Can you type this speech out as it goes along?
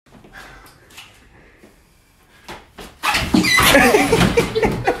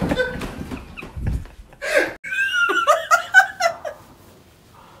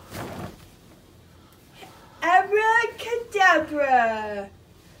Abracadabra!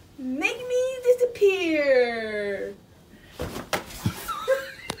 Make me disappear!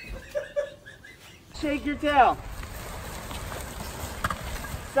 Shake your tail.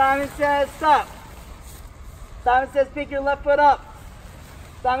 Simon says stop. Simon says pick your left foot up.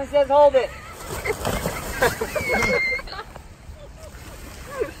 Simon says hold it.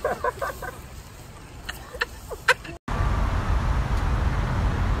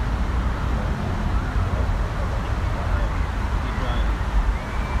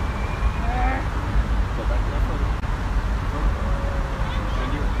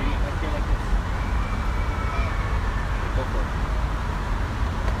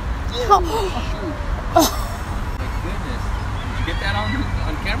 Oh. My goodness. Did you get that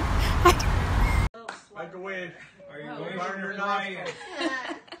on camera? Microwave. Are you going to burn your knife?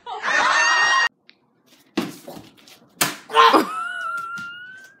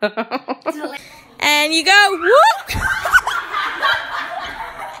 And you go, whoop!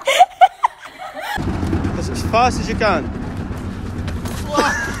 As fast as you can.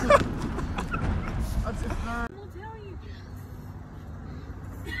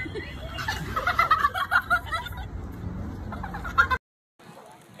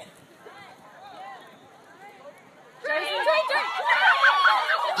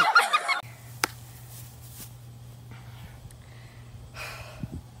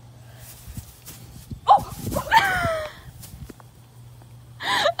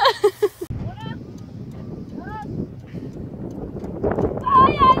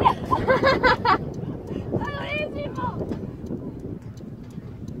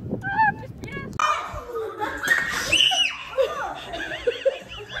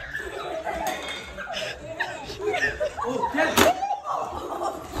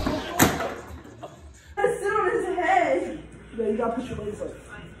 You gotta push your legs up.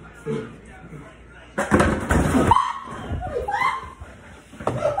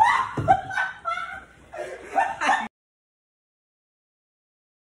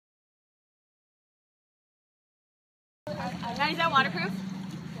 Now, is that waterproof?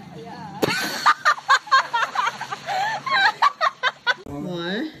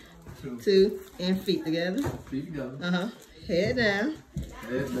 One, two, and feet together. Feet together. Head down.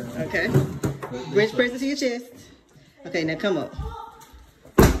 Head down. Okay. Bench press to your chest. Okay, now come up.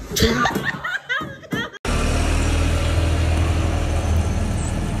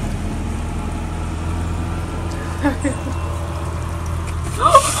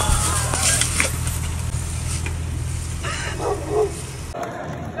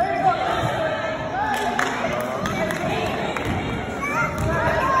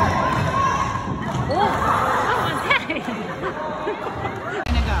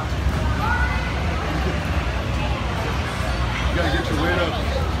 You gotta get your weight up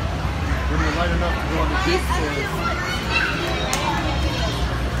when you're light enough to go on the deep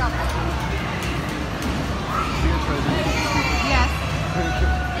Yes.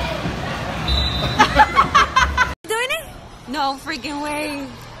 Doing it? No freaking way.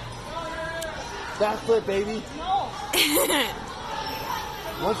 Back flip, baby.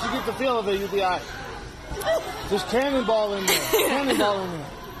 Once you get the feel of it, you'll be alright. Just cannonball in there. Cannonball in there.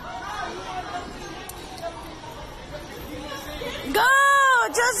 Go!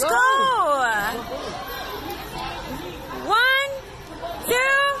 Just go! 1, 2,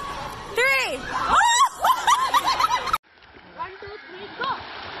 3. 1, 2, 3, go!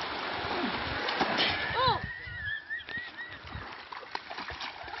 Oh!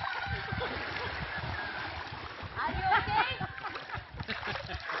 Are you okay?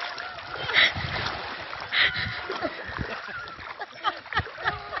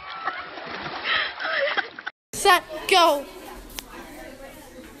 Set, go!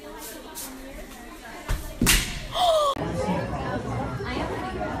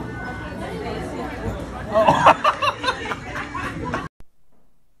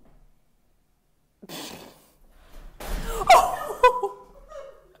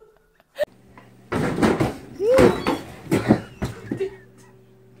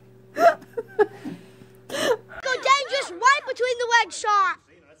 Shot.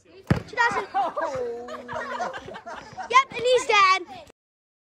 2000. Yep.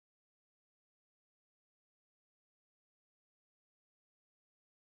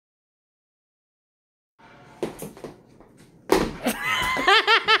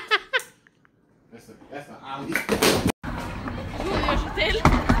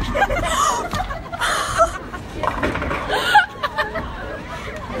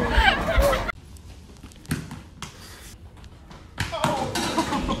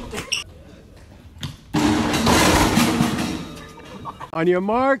 On your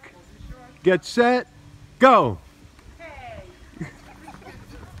mark, get set, go.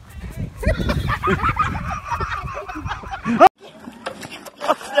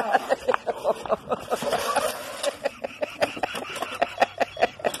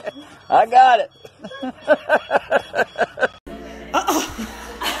 I got it.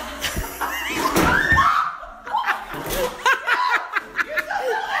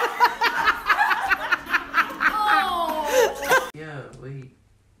 Yeah, wait.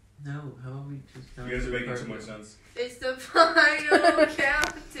 No, how about we just not You guys are do making party? too much sense. It's the final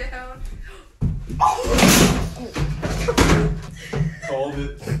countdown. Called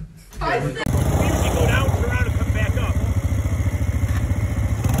it. Go down, turn around, and come back up.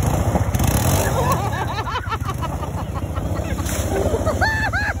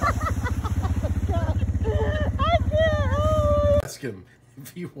 Ask him if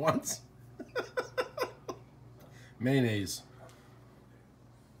he wants mayonnaise.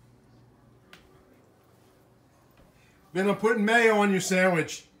 Then I'm putting mayo on your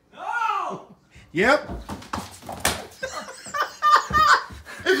sandwich. No! Yep.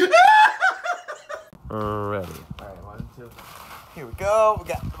 Ready. Alright, 1, 2. Here we go.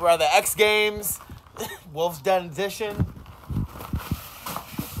 We're at the X Games. Wolf's Den edition.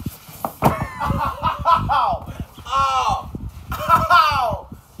 Ow! Ow! Ow!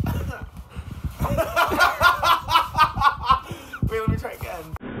 Wait, let me try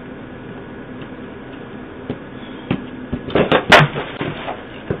again.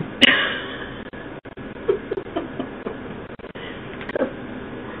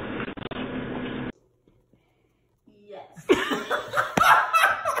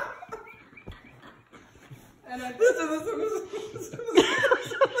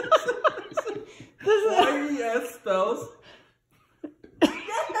 Y-E-S spells.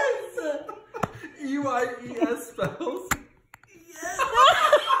 Yes. E-Y-E-S spells. Yes.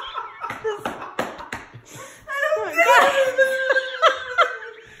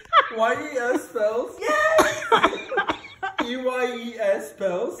 Y-E-S spells. Yes. E-Y-E-S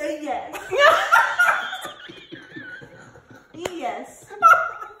spells. Yes. Yes.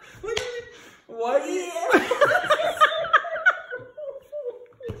 Y-E-S.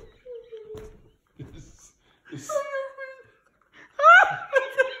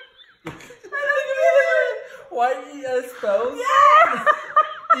 Y-E-S spells? Yes!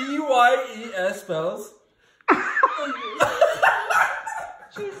 E-Y-E-S spells?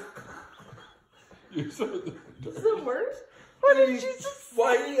 You're so the worst. What did you just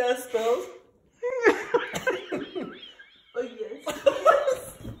Y-E-S spells? Oh, yes.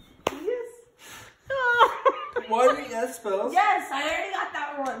 Yes. Y-E-S spells? Yes, I already got that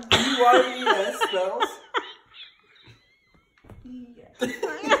one. E-Y-E-S spells?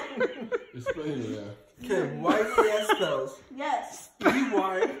 Explain it, Okay, Y-E-S spells. Yes.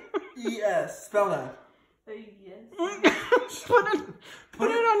 E-Y-E-S. Spell that. Yes.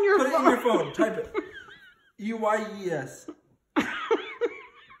 Put it on your phone. Put it in your phone. Type it. E-Y-E-S.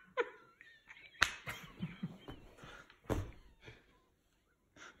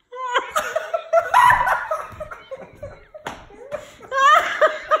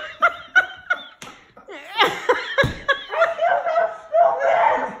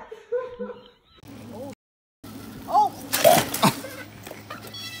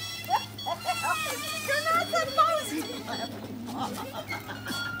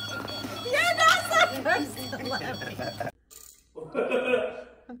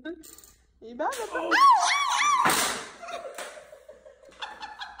 You better be.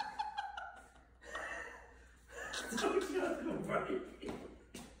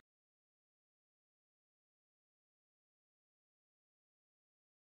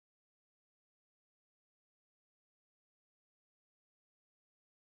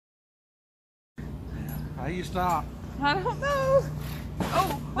 How you stop? I don't know.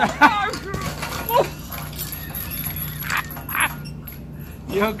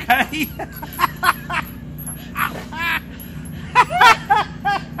 You okay?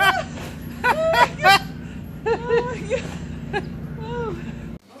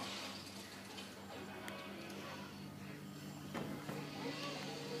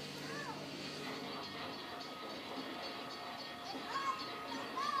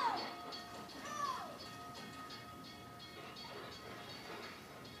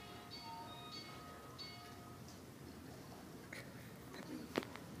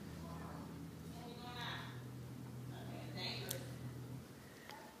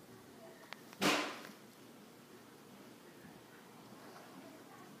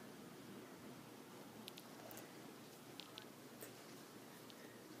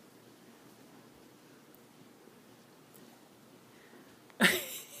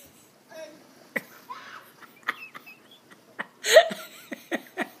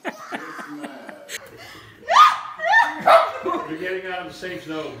 getting out of the safe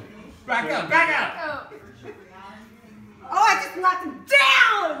zone. Back up, back up! Oh, I just knocked him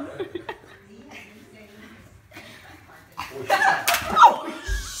down!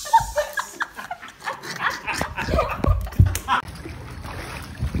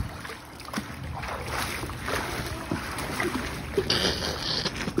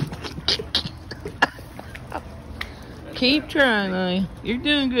 Keep trying, honey. You're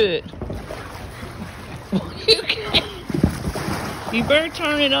doing good. You can't. You better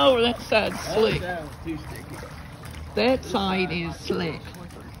turn it over. That side's slick. That side is slick.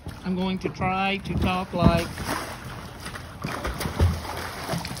 I'm going to try to talk like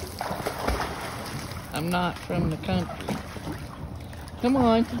I'm not from the country. Come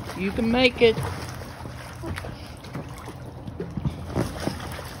on, you can make it.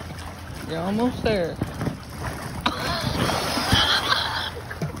 You're almost there.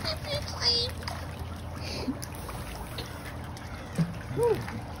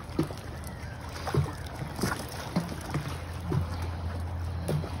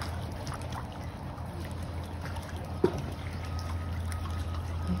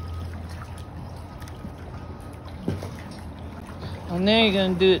 Well, now you're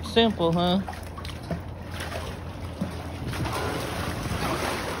gonna do it simple, huh?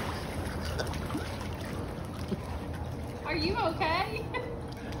 Are you okay?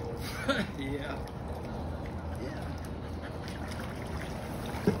 Yeah.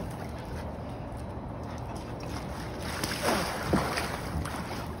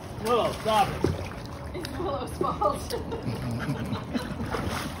 Willow, stop it. It's Willow's fault.